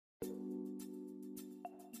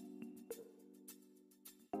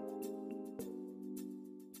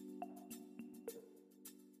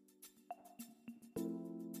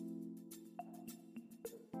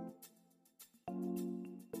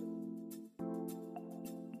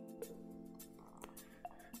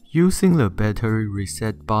Using the battery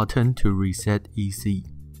reset button to reset EC.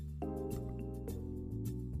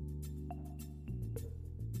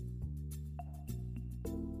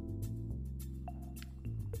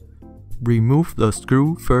 Remove the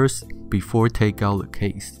screw first before take out the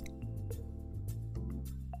case.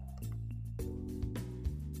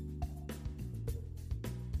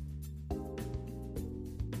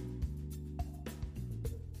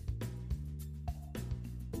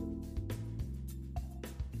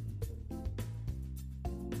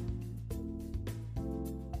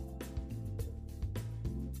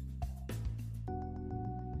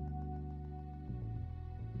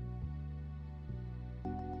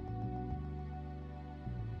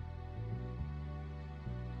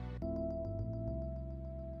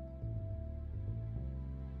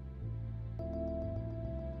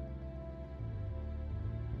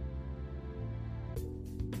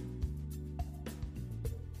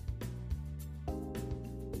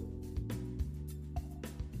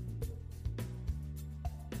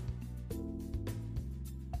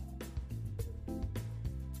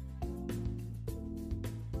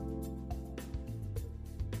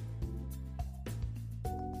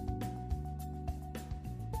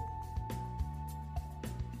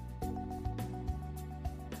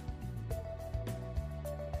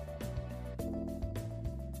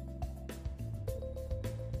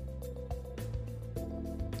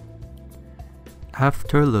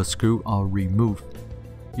 After the screws are removed,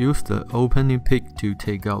 use the opening pick to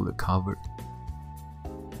take out the cover.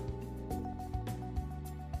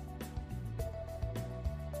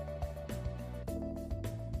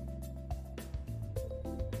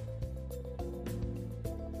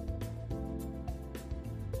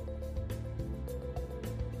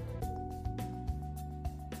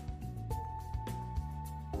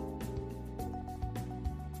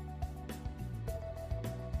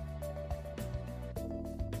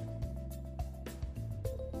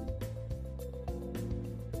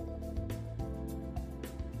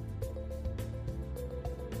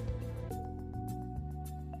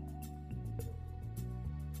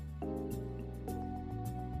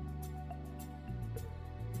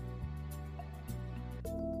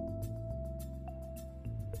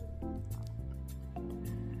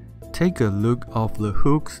 Take a look of the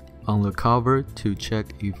hooks on the cover to check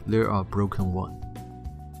if there are broken ones.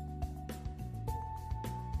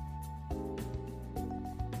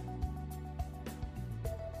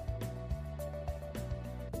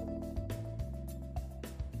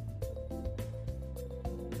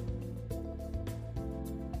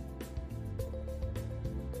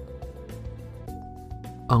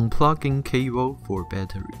 Unplugging cable for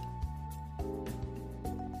battery.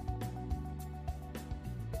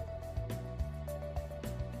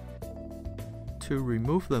 To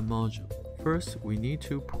remove the module, first we need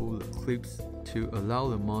to pull the clips to allow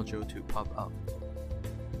the module to pop up.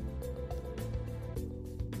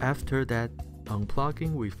 After that,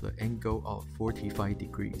 unplugging with the angle of 45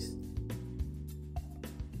 degrees.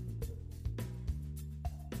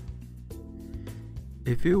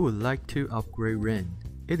 If you would like to upgrade RAM,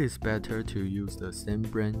 it is better to use the same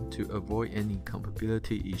brand to avoid any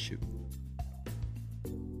compatibility issue.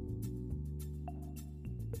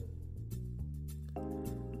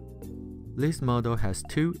 This model has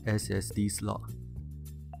 2 SSD slots.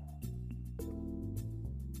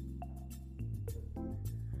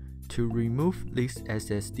 To remove this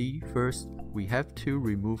SSD, first we have to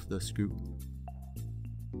remove the screw.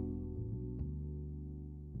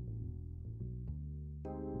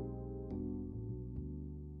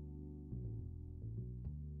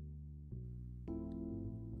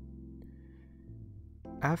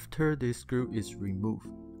 After this screw is removed,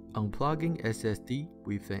 unplugging SSD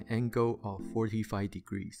with an angle of 45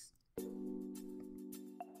 degrees.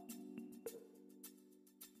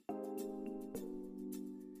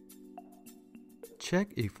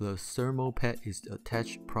 Check if the thermal pad is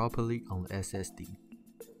attached properly on the SSD.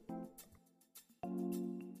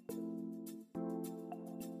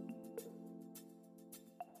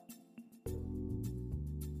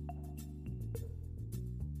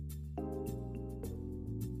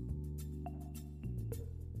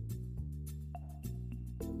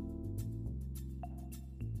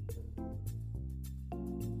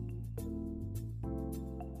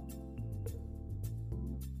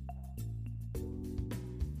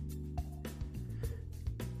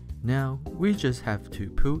 Now, we just have to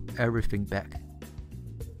put everything back.